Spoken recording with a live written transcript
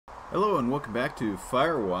Hello and welcome back to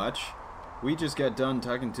Firewatch. We just got done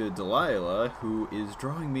talking to Delilah, who is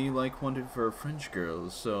drawing me like one of her French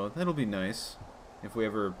girls, so that'll be nice. If we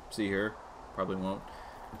ever see her. Probably won't.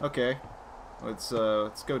 Okay, let's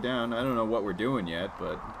go down. I don't know what we're doing yet,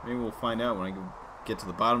 but maybe we'll find out when I get to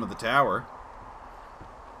the bottom of the tower.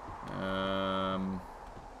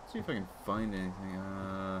 See if I can find anything.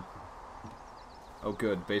 Oh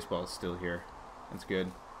good, baseball's still here. That's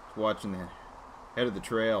good. Just watching the head of the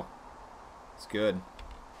trail. It's good.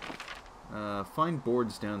 Find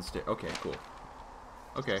boards downstairs. Okay, cool.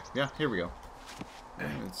 Okay, yeah, here we go.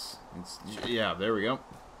 Yeah, there we go.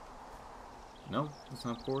 No, it's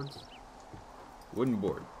not boards. Wooden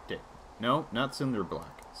board. Okay. No, not cinder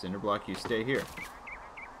block. Cinder block, you stay here.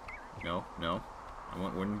 No, no. I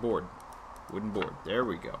want wooden board. Wooden board. There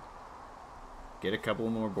we go. Get a couple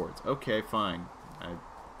more boards. Okay, fine. I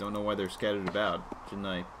don't know why they're scattered about. Shouldn't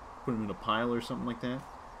I put them in a pile or something like that?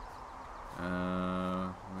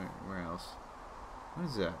 Where else? What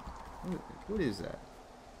is that? What is that?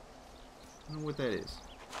 I don't know what that is.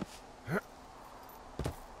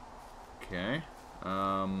 Okay.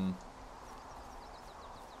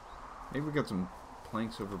 Maybe we got some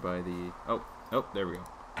planks over by the... Oh, there we go.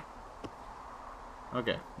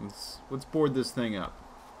 Okay, let's board this thing up.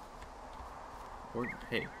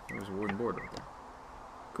 Hey, there was a wooden board right there.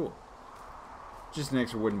 Cool. Just an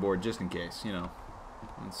extra wooden board, just in case, you know.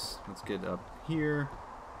 Let's get up here,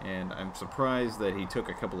 and I'm surprised that he took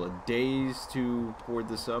a couple of days to board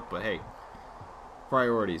this up, but hey,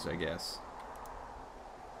 priorities, I guess.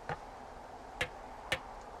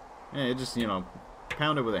 Yeah, just, you know,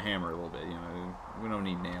 pound it with a hammer a little bit, you know, we don't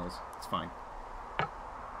need nails, it's fine.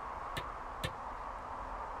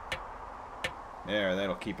 There,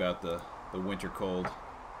 that'll keep out the winter cold.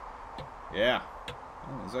 Yeah,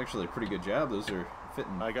 well, it's actually a pretty good job. Those are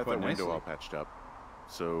fitting I got quite the window nicely. all patched up.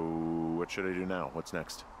 So, what should I do now? What's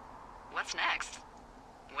next? What's next?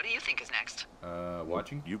 What do you think is next?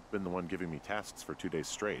 Watching? You've been the one giving me tasks for 2 days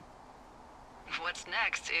straight. What's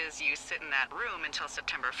next is you sit in that room until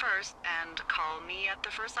September 1st and call me at the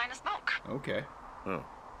first sign of smoke. Okay. Oh,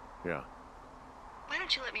 yeah. Why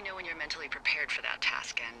don't you let me know when you're mentally prepared for that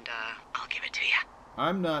task, and I'll give it to you.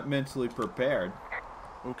 I'm not mentally prepared.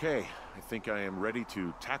 Okay, I think I am ready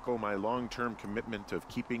to tackle my long-term commitment of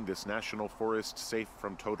keeping this national forest safe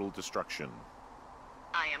from total destruction.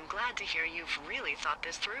 I am glad to hear you've really thought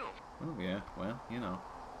this through. Oh, yeah, well, you know.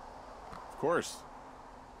 Of course.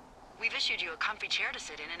 We've issued you a comfy chair to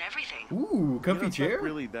sit in and everything. Ooh, comfy It's chair? not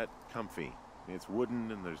really that comfy. It's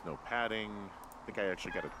wooden and there's no padding. I think I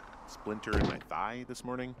actually got a splinter in my thigh this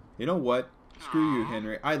morning. You know what? Screw you,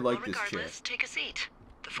 Henry. I like Well, this chair. regardless, take a seat.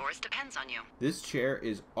 The forest depends on you. This chair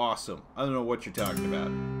is awesome. I don't know what you're talking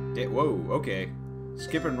about. Whoa, okay.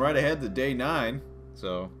 Skipping right ahead to day 9.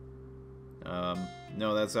 So,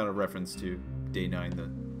 no, that's not a reference to day 9,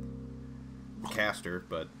 the caster,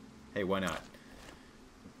 but hey, why not?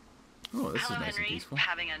 Oh, this Hello, is nice Henry. and peaceful.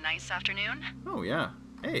 Having a nice afternoon? Oh, yeah.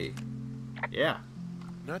 Hey. Yeah.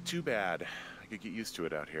 Not too bad. I could get used to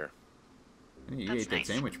it out here. You That's ate that nice.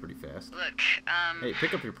 sandwich pretty fast. Look, Hey,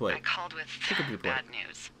 pick up your plate. I called with Pick up your plate. bad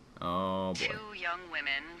news. Oh, boy. 2 young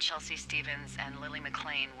women, Chelsea Stevens and Lily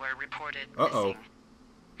McLean, were reported Uh-oh. missing.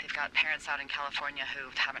 They've got parents out in California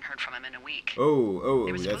who haven't heard from them in a week. Oh,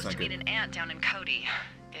 They were that's supposed not to meet good. an aunt down in Cody.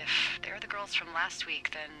 If they're the girls from last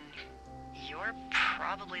week, then you're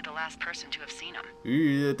probably the last person to have seen them.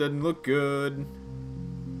 Ooh, that doesn't look good.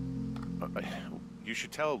 You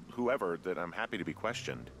should tell whoever that I'm happy to be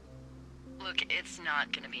questioned. Look, it's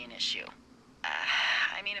not going to be an issue.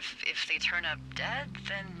 I mean, if they turn up dead,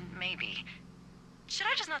 then maybe. Should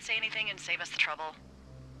I just not say anything and save us the trouble?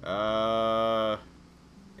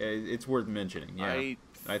 It's worth mentioning. Yeah,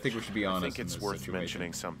 I think we should be honest. I think it's in this worth situation.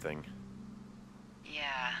 mentioning something.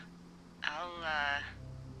 Yeah.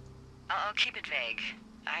 I'll keep it vague.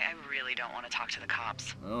 I really don't want to talk to the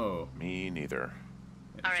cops. Oh, Me neither.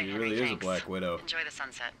 All right, she Henry, really is a thanks. Black Widow. Enjoy the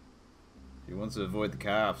sunset. She wants to avoid the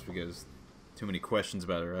cops because too many questions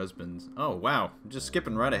about her husband. Oh, wow. Just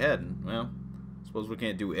skipping right ahead. Well, suppose we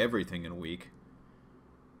can't do everything in a week.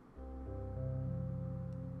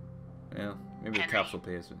 Well, maybe the Henry. cops will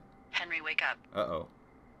pay us. Henry, wake up. Uh-oh.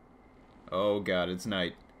 Oh, God, it's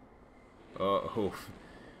night. Oh.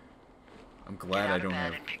 I'm glad Get I out of don't bed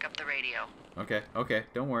have... and pick up the radio. Okay,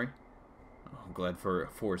 don't worry. Oh, I'm glad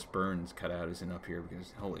Forrest Burns cutout isn't up here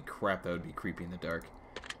because holy crap, that would be creepy in the dark.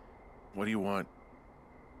 What do you want?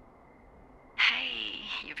 Hey,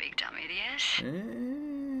 you big dumb idiot.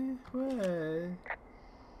 What?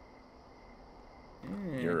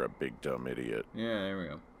 You're a big dumb idiot. Yeah, there we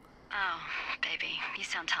go. Oh, baby, you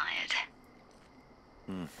sound tired.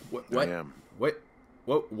 What? I am. What?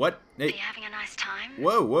 What? Are Hey. you having a nice time?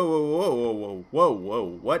 Whoa, whoa, whoa, whoa, whoa, whoa, whoa,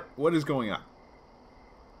 whoa. What is going on?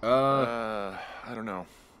 I don't know.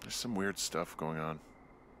 There's some weird stuff going on.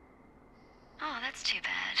 Oh, that's too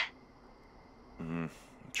bad. I'm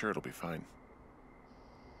sure it'll be fine.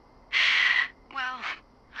 Well,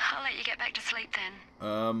 I'll let you get back to sleep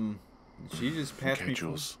then. She just passed Okay, me.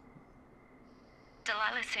 Jules.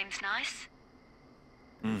 Delilah seems nice.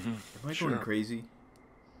 Mm-hmm. Am I going crazy?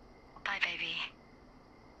 Bye, baby.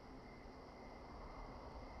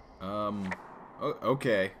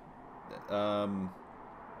 Okay.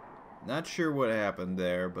 Not sure what happened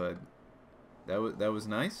there, but that was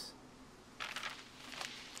nice.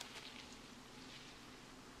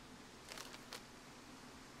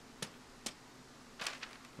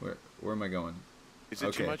 Where am I going? Is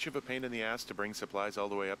it too much of a pain in the ass to bring supplies all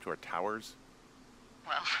the way up to our towers?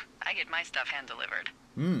 Well, I get my stuff hand-delivered.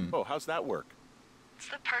 Oh, how's that work? It's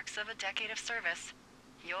the perks of a decade of service.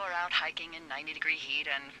 You're out hiking in 90-degree heat,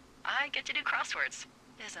 and I get to do crosswords.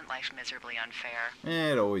 Isn't life miserably unfair?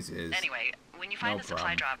 It always is. Anyway, when you find No the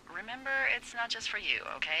supply problem. drop, remember it's not just for you,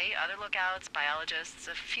 okay? Other lookouts, biologists,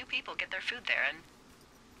 a few people get their food there, and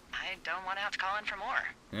I don't want to have to call in for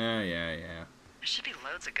more. Yeah. There should be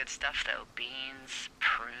loads of good stuff, though. Beans,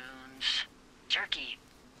 prunes, jerky.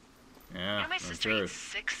 Yeah, You know, my I'm sister sure. eats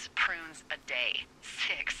 6 prunes a day.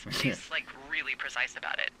 6. She's, like, really precise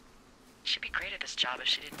about it. She'd be great at this job if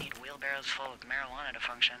she didn't need wheelbarrows full of marijuana to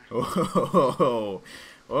function.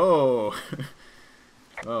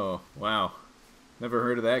 Oh, wow. Never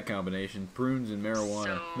heard of that combination. Prunes and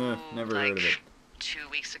marijuana. So, Never like, heard of it. 2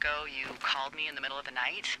 weeks ago, you called me in the middle of the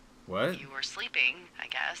night. What? You were sleeping, I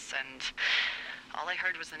guess, and all I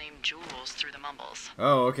heard was the name Jules through the mumbles.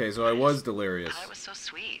 Oh, okay, so I was delirious. I thought it was so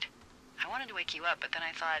sweet. I wanted to wake you up, but then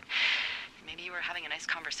I thought maybe you were having a nice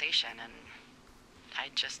conversation, and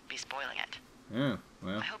I'd just be spoiling it. Yeah,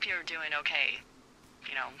 well, I hope you're doing okay,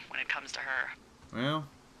 you know, when it comes to her. well,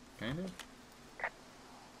 kind of.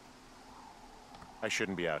 I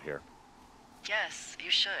shouldn't be out here. Yes,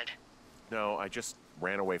 you should. No, I just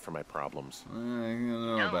ran away from my problems. I don't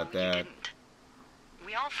know No, about you that. didn't.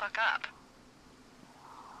 We all fuck up.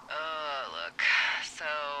 Look, so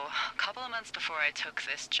a couple of months before I took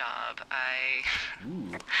this job,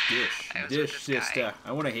 Ooh, dish, I was with dish, this sister. guy,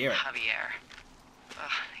 I want to hear it. Javier.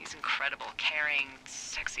 He's incredible, caring,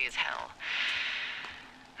 sexy as hell.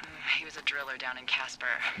 He was a driller down in Casper.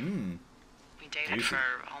 We dated Juicy. for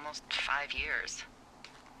almost 5 years.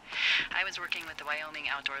 I was working with the Wyoming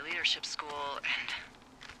Outdoor Leadership School, and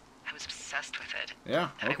I was obsessed with it. Yeah,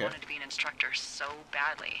 And okay. I wanted to be an instructor so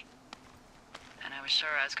badly. And I was sure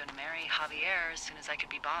I was going to marry Javier as soon as I could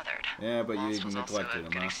be bothered. Yeah, but Lost you was also neglected a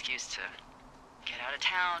him, good huh? excuse to get out of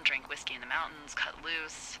town, drink whiskey in the mountains, cut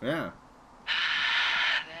loose. Yeah.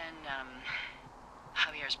 Then,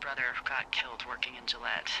 Javier's brother got killed working in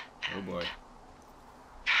Gillette. Oh And boy.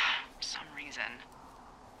 for some reason,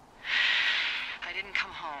 I didn't come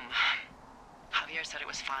home. Javier said it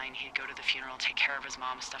was fine. He'd go to the funeral, take care of his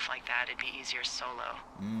mom, stuff like that. It'd be easier solo.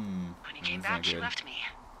 When he came that's back, not she good. left me.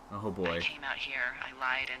 Oh I boy. came out here, I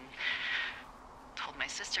lied, and told my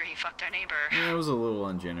sister he fucked our neighbor. Yeah, it was a little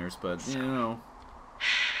ungenerous, but you know.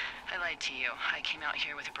 I lied to you. I came out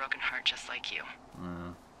here with a broken heart just like you.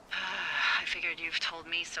 I figured you've told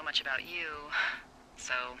me so much about you,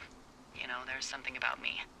 so, you know, there's something about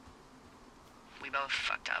me. We both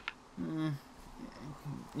fucked up.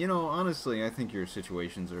 You know, honestly, I think your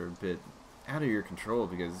situations are a bit out of your control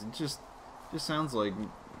because it just sounds like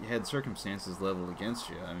you had circumstances leveled against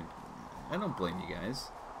you. I mean, I don't blame you guys.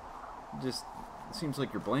 It seems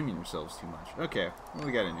like you're blaming yourselves too much. Okay, what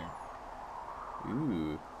we got in here?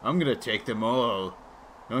 Ooh, I'm gonna take them all.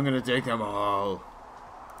 I'm gonna take them all.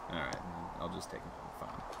 Alright, I'll just take them.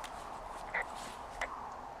 Fine.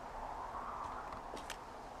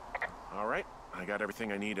 All right, I got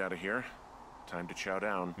everything I need out of here. Time to chow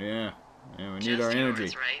down. Yeah, we need Just our energy.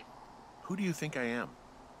 yours, right? Who do you think I am?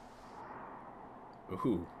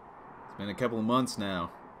 Ooh, it's been a couple of months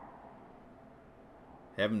now.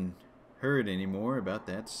 Haven't heard any more about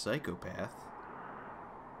that psychopath.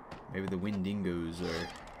 Maybe the Windingos are...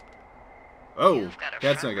 Oh, You've got a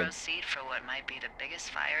that's front not row good. seat for what might be the biggest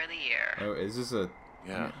fire of the year. Oh, is this a...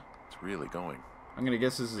 Yeah, it's really going. I'm gonna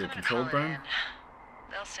guess this is a I'm gonna controlled call it burn? in.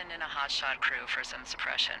 They'll send in a hotshot crew for some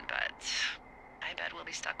suppression, but I bet we'll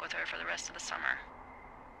be stuck with her for the rest of the summer.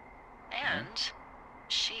 And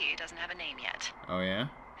she doesn't have a name yet. Oh, yeah?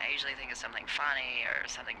 I usually think of something funny or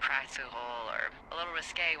something practical or a little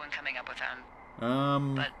risque when coming up with them.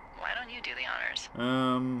 But why don't you do the honors?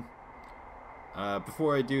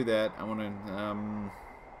 Before I do that, I wanna,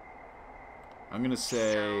 I'm gonna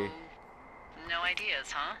say... So, no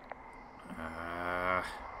ideas, huh?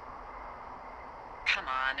 Come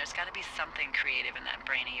on, there's got to be something creative in that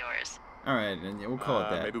brain of yours. Alright, and we'll call it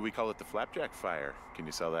that. Maybe we call it the Flapjack Fire. Can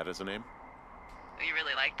you sell that as a name? You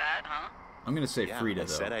really like that, huh? I'm gonna say Frida, I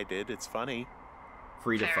though. said I did. It's funny.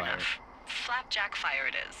 Frida Fair Fire. enough. Flapjack Fire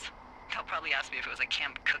it is. They'll probably ask me if it was a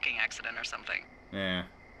camp cooking accident or something. Yeah.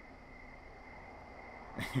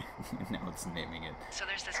 Now it's naming it. So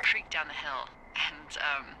there's this creek down the hill, and,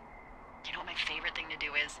 you know what my favorite thing to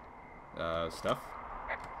do is? Stuff?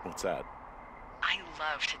 What's that? I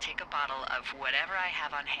love to take a bottle of whatever I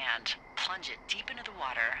have on hand, plunge it deep into the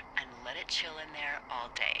water, and let it chill in there all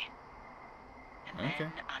day. And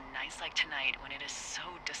then, on nights like tonight, when it is so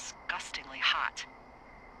disgustingly hot,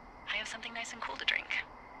 I have something nice and cool to drink.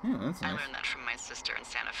 Yeah, that's nice. I learned that from my sister in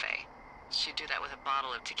Santa Fe. She'd do that with a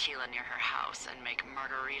bottle of tequila near her house and make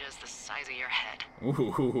margaritas the size of your head.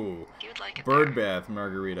 Ooh. You'd like it Bird there. bath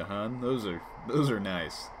margarita, huh? Those are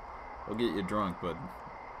nice. They'll get you drunk, but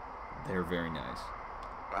they're very nice.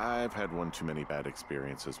 I've had one too many bad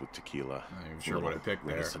experiences with tequila. I'm sure what I picked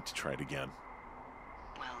there. Reticent to try it again.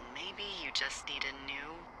 Well, maybe you just need a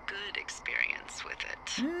new, good experience with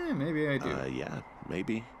it. Yeah, maybe I do. Yeah,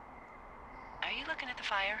 maybe. Are you looking at the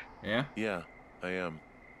fire? Yeah? Yeah, I am.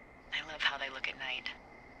 I love how they look at night.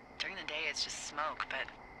 During the day, it's just smoke, but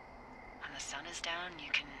when the sun is down, you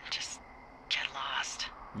can just get lost.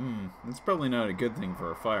 That's probably not a good thing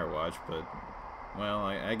for a Firewatch, but, well,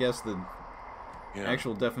 I guess the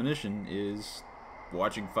actual definition is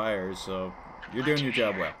watching fires, so you're doing your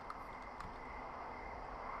job well.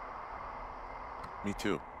 Me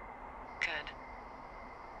too. Good.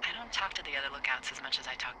 I don't talk to the other lookouts as much as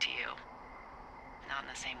I talk to you. Not in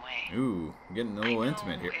the same way. Ooh, we're getting a little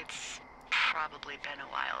intimate here. It's probably been a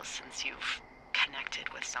while since you've connected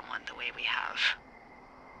with someone the way we have.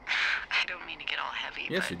 I don't mean to get all heavy,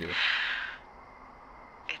 Yes, but you do.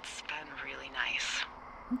 it's been really nice.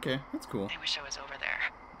 Okay, that's cool. I wish I was over there.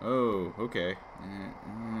 Oh, okay.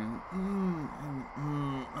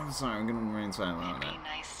 I'm sorry, I'm gonna remain silent on It'd that. be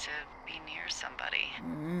nice to be near somebody.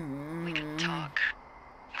 We could talk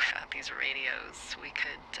without these radios. We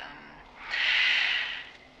could,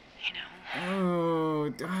 you know.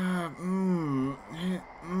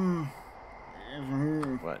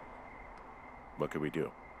 What? What could we do?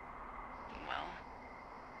 Well,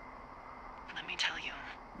 let me tell you.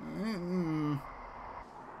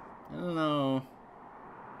 I don't know.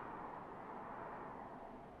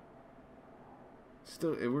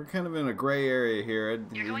 Still, we're kind of in a gray area here.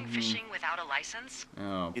 You're going fishing without a license?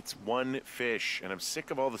 Oh. It's one fish, and I'm sick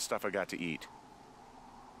of all the stuff I got to eat.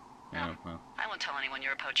 Oh, well. I won't tell anyone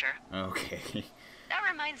you're a poacher. Okay. That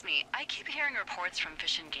reminds me, I keep hearing reports from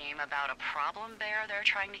Fish and Game about a problem bear they're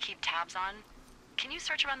trying to keep tabs on. Can you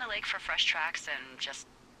search around the lake for fresh tracks and just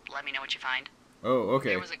let me know what you find? Oh, okay.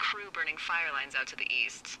 There was a crew burning fire lines out to the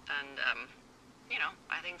east, and, you know,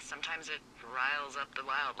 I think sometimes it riles up the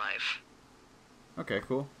wildlife. Okay,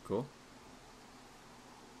 cool.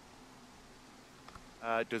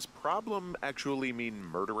 Does problem actually mean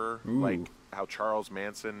murderer? Ooh. Like how Charles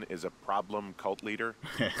Manson is a problem cult leader?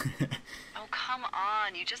 Oh, come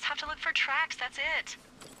on. You just have to look for tracks. That's it.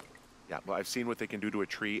 Yeah, well, I've seen what they can do to a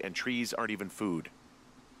tree, and trees aren't even food.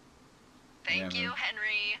 Thank you, man.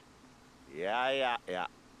 Henry. Yeah.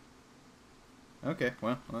 Okay,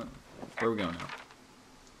 well, where are we going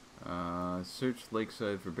now? Search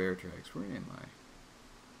Lakeside for bear tracks. Where am I?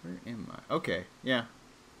 Okay, yeah.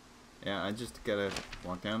 Yeah, I just gotta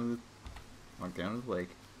walk down to the lake.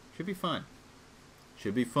 Should be fun.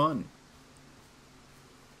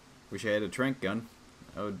 Wish I had a trank gun.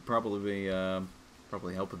 That would probably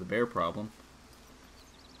help with the bear problem.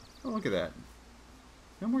 Oh, look at that.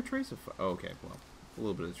 No more trace of fire. Oh, okay, well, a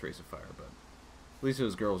little bit of trace of fire, but at least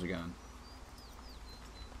those girls are gone.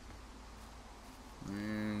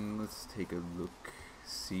 And let's take a look.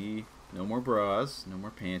 See, no more bras, no more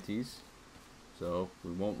panties. So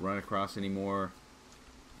we won't run across any more.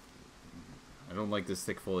 I don't like this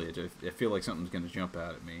thick foliage. I feel like something's gonna jump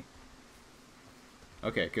out at me.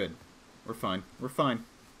 Okay, good. We're fine. What's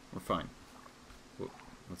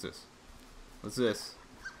this?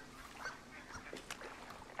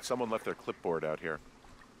 Someone left their clipboard out here.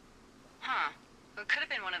 Huh. It could have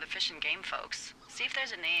been one of the Fish and Game folks. See if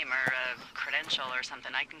there's a name or a credential or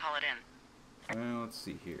something. I can call it in. Well, let's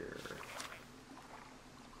see here.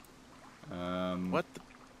 What the?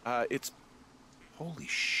 It's... Holy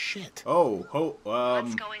shit. What's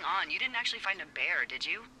What's going on? You didn't actually find a bear, did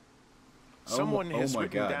you? Someone has my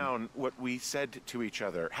written God. down what we said to each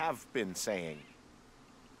other, have been saying.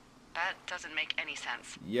 That doesn't make any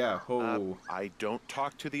sense. Yeah, ho. I don't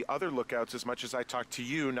talk to the other lookouts as much as I talk to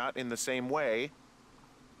you, not in the same way.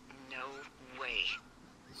 No way.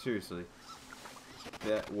 Seriously.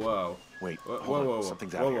 That, whoa. Wait, Whoa, hold on. whoa, whoa.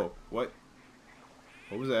 Something's whoa, out here. whoa. What?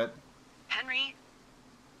 What was that? Henry,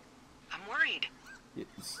 I'm worried.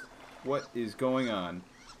 What is going on?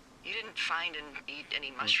 You didn't find and eat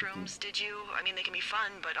any mushrooms, did you? I mean, they can be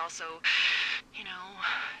fun, but also, you know,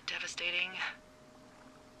 devastating.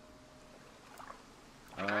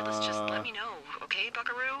 Regardless, just let me know, okay,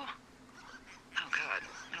 Buckaroo? Oh, God.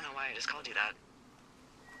 I don't know why I just called you that.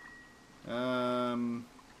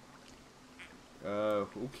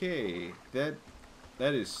 Okay.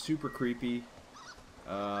 That is super creepy.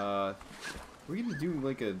 We're gonna do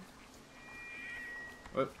like a...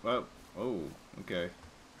 What? Oh, okay.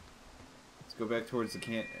 Let's go back towards the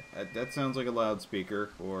can... that sounds like a loudspeaker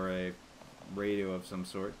or a radio of some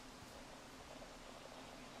sort.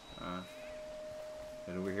 Is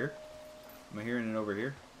that over here? Am I hearing it over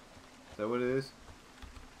here? Is that what it is?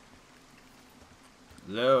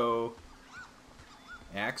 Hello?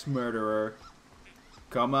 Axe murderer.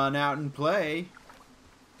 Come on out and play.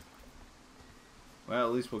 Well,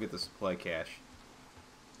 at least we'll get the supply cache.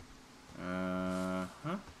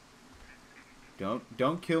 Huh?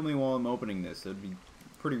 Don't kill me while I'm opening this. That'd be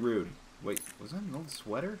pretty rude. Wait, was that an old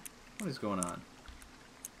sweater? What is going on?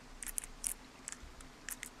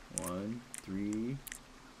 1, 3,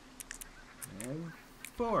 and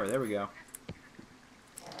 4. There we go.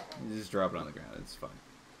 You just drop it on the ground. It's fine.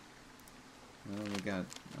 What do we got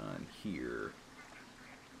on here?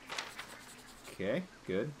 Okay,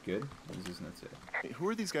 good. What does this note say? Hey, who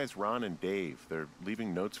are these guys, Ron and Dave? They're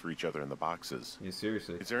leaving notes for each other in the boxes. Yeah,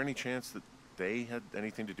 seriously. Is there any chance that they had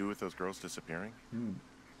anything to do with those girls disappearing? No,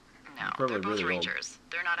 Probably they're both really old. rangers.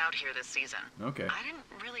 They're not out here this season. Okay. I didn't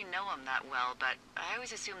really know them that well, but I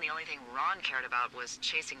always assumed the only thing Ron cared about was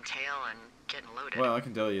chasing tail and getting loaded. Well, I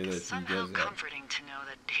can tell you that It's he somehow does that. comforting to know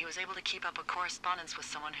that he was able to keep up a correspondence with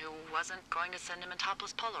someone who wasn't going to send him a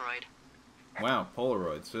topless Polaroid. Wow,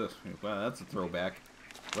 Polaroids. Ugh, wow, that's a throwback.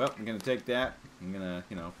 Well, I'm gonna take that. I'm gonna,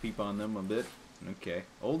 peep on them a bit. Okay.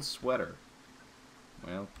 Old sweater.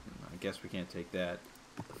 Well, I guess we can't take that.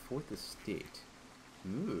 Fourth Estate.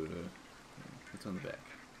 Ooh. What's on the back?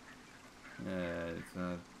 It's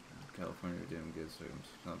not California doing good, so it's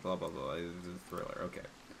not blah blah blah. It's a thriller. Okay.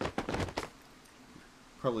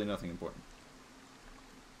 Probably nothing important.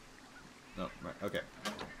 No, right. Okay.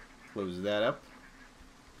 Close that up.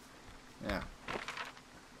 Yeah.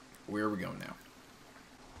 Where are we going now?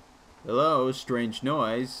 Hello, strange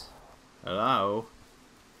noise. Hello.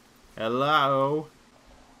 Hello.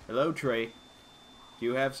 Hello, Trey. Do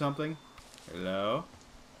you have something? Hello?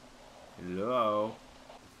 Hello?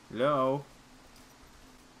 Hello?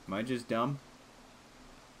 Am I just dumb?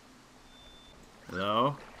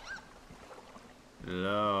 Hello?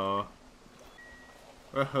 Hello?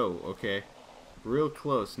 Oh, okay. Real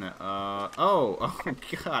close now. Oh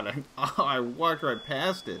God, I walked right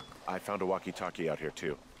past it. I found a walkie-talkie out here,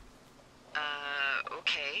 too.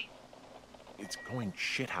 Okay. It's going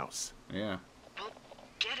shithouse. Yeah. Well,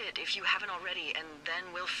 get it if you haven't already, and then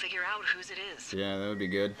we'll figure out whose it is. Yeah, that would be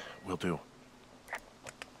good. Will do.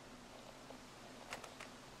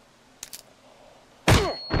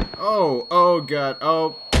 Oh God.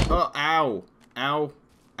 Oh, ow. Ow. Ow,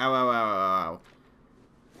 ow, ow, ow.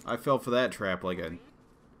 I fell for that trap like a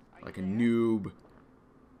noob.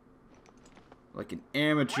 Like an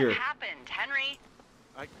amateur. What happened, Henry?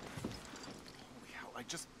 Holy hell,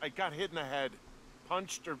 I got hit in the head.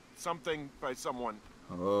 Punched or something by someone.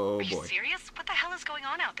 Oh Are you boy. serious? What the hell is going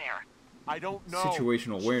on out there? I don't know.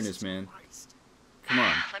 Situational awareness, Jesus man. Christ. Come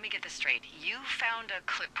on. Let me get this straight. You found a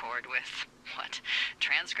clipboard with, what,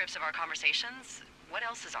 transcripts of our conversations? What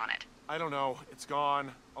else is on it? I don't know. It's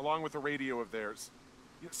gone, along with the radio of theirs.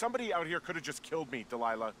 Somebody out here could have just killed me,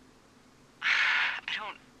 Delilah.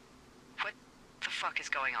 What the fuck is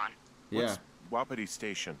going on? Yeah. What's Wapiti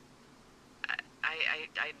Station?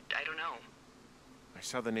 I don't know. I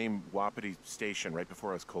saw the name Wapiti Station right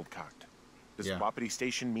before I was cold-cocked. Does Yeah. Wapiti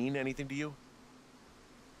Station mean anything to you?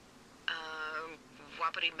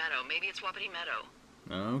 Wapiti Meadow. Maybe it's Wapiti Meadow.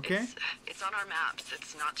 Okay. It's on our maps.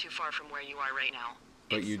 It's not too far from where you are right now.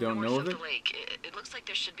 But It's you don't north know of the it? lake. It looks like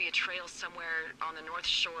there should be a trail somewhere on the north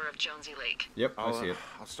shore of Jonesy Lake. Yep, I see it.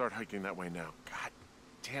 I'll start hiking that way now. God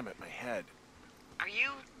damn it, my head. Are you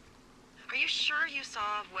sure you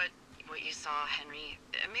saw what you saw, Henry?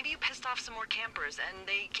 Maybe you pissed off some more campers and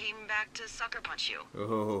they came back to sucker punch you.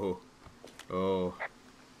 Oh.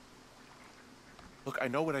 Look, I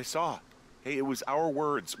know what I saw. Hey, it was our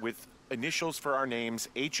words with initials for our names,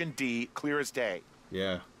 H and D, clear as day.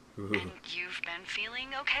 Yeah. Ooh. And you've been feeling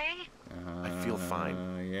okay? I feel fine.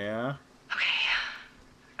 Yeah? Okay.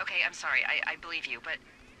 Okay, I'm sorry. I believe you, but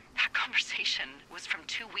that conversation was from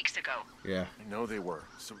 2 weeks ago. Yeah. I know they were.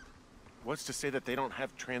 So, what's to say that they don't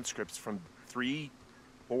have transcripts from 3,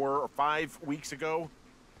 4, or 5 weeks ago?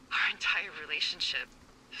 Our entire relationship,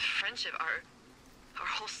 friendship, our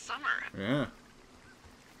whole summer. Yeah.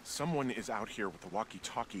 Someone is out here with a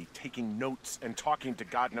walkie-talkie, taking notes and talking to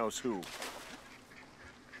God knows who.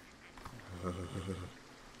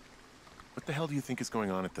 What the hell do you think is going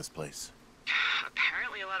on at this place?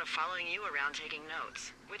 Apparently a lot of following you around taking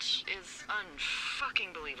notes, which is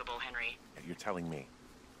unfucking believable, Henry. Yeah, you're telling me.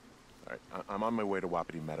 All right, I'm on my way to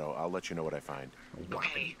Wapiti Meadow. I'll let you know what I find.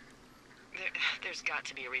 Okay. There's got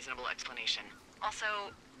to be a reasonable explanation. Also,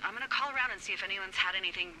 I'm gonna call around and see if anyone's had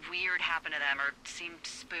anything weird happen to them or seemed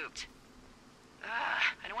spooked.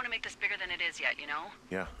 I don't want to make this bigger than it is yet, you know?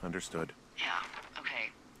 Yeah, understood. Yeah, okay.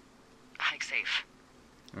 Hike safe.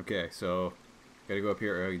 Okay, so gotta go up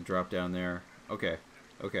here or drop down there. Okay,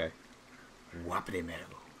 okay. Wapiti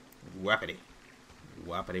Meadow. Wapiti.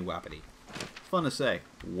 Wapiti Wapiti. Fun to say.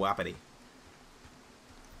 Wapiti.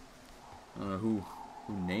 I don't know who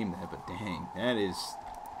named that, but dang, that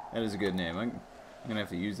is a good name. I'm gonna have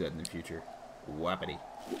to use that in the future. Wapiti.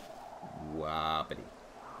 Wapiti.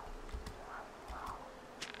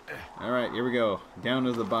 Alright, here we go. Down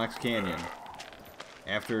to the Box Canyon.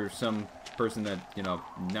 After some person that, you know,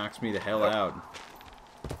 knocks me the hell out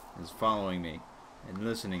is following me and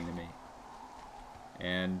listening to me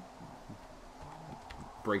and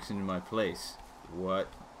breaks into my place. What?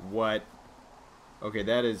 Okay,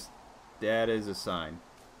 that is a sign.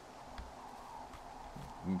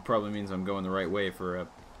 Probably means I'm going the right way for a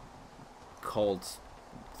cult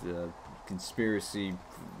conspiracy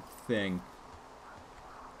thing.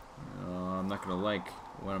 I'm not gonna like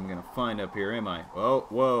what I'm gonna find up here, am I? Oh,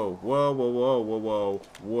 whoa, whoa, whoa, whoa, whoa, whoa,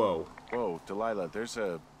 whoa. Whoa, Delilah, there's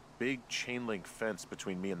a big chain link fence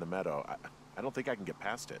between me and the meadow. I don't think I can get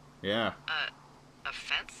past it. Yeah. A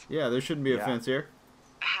fence? Yeah, there shouldn't be a fence here.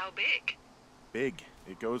 How big? Big.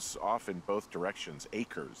 It goes off in both directions.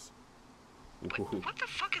 Acres. What the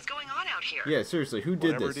fuck is going on out here? Yeah, seriously, who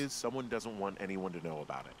did Whatever this? it is, someone doesn't want anyone to know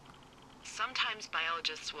about it. Sometimes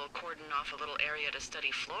biologists will cordon off a little area to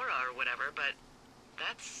study flora or whatever, but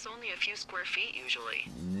that's only a few square feet usually.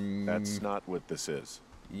 That's not what this is.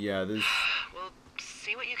 Yeah, this Well,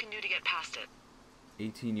 see what you can do to get past it.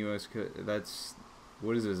 18 U.S. That's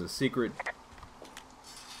what is this? A secret?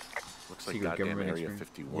 Looks like Secret goddamn government Area experience?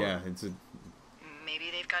 51. Yeah, it's a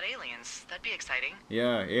Maybe they've got aliens. That'd be exciting.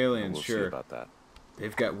 yeah aliens. We'll Sure, see about that.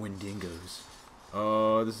 they've got Wendigos.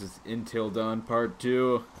 Oh, this is Until Dawn Part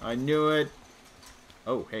 2. I knew it.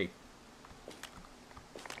 Oh, hey.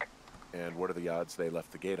 And what are the odds they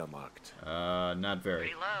left the gate unlocked? Not very.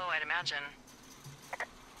 Pretty low, I'd imagine.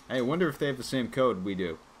 Hey, I wonder if they have the same code we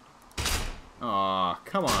do. Aw,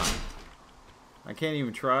 come on. I can't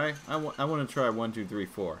even try. I want to try 1, 2, 3,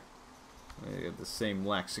 4. They have the same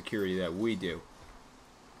lax security that we do.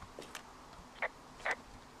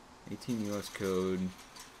 18 U.S. code.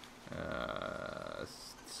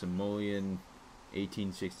 Simoleon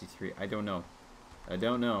 1863. I don't know.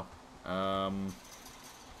 Let's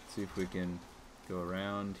see if we can go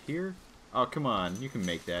around here. Oh, come on. You can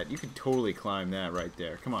make that. You can totally climb that right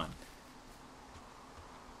there. Come on.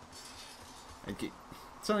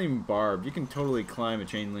 It's not even barbed. You can totally climb a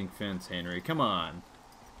chain link fence, Henry. Come on.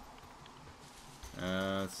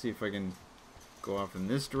 Let's see if I can go off in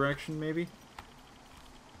this direction, maybe.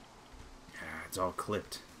 It's all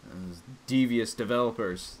clipped. Those devious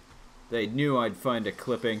developers. They knew I'd find a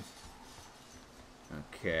clipping.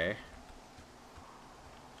 Okay.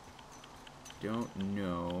 Don't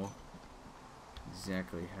know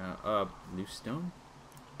exactly how. Loose stone?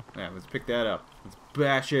 Yeah, let's pick that up. Let's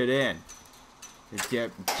bash it in.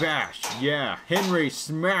 Bash! Yeah! Henry,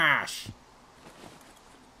 smash!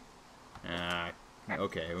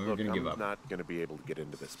 Okay, we're gonna give up. I'm not gonna be able to get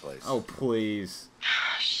into this place. Oh, please.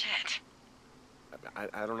 Shit.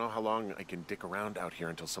 I don't know how long I can dick around out here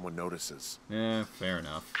until someone notices. Yeah, fair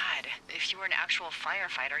enough. God, if you were an actual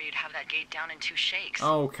firefighter, you'd have that gate down in 2 shakes.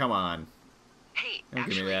 Oh, come on. Hey, Don't give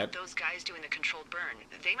me actually, that. those guys doing the controlled burn,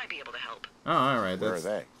 they might be able to help. Oh, alright. Where are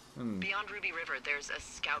they? Beyond Ruby River, there's a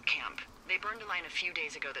scout camp. They burned a line a few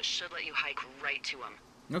days ago that should let you hike right to them.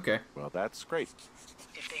 Okay. Well, that's great.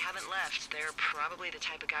 If they haven't left, they're probably the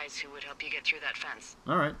type of guys who would help you get through that fence.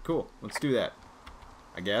 Alright, cool. Let's do that.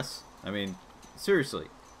 I guess. I mean, seriously.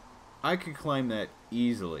 I could climb that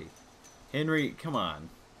easily. Henry, come on.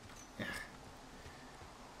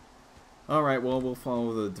 Alright, well, we'll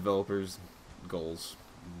follow the developers' goals.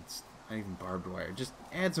 Not even barbed wire. Just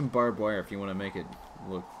add some barbed wire if you want to make it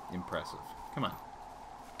look impressive. Come on.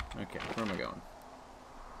 Okay, where am I going?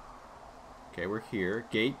 Okay, we're here.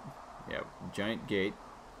 Gate. Yeah, giant gate.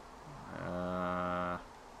 Where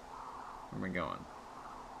am I going?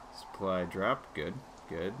 Supply drop. Good.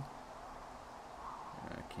 Good.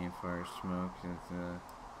 Campfire smoke.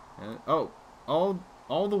 Oh,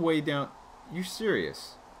 all the way down. You're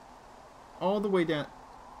serious? All the way down.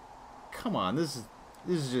 Come on, this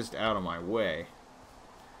is just out of my way.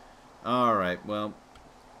 All right, well,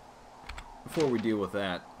 before we deal with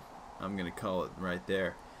that, I'm gonna call it right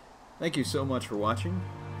there. Thank you so much for watching,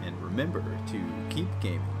 and remember to keep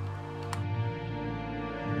gaming.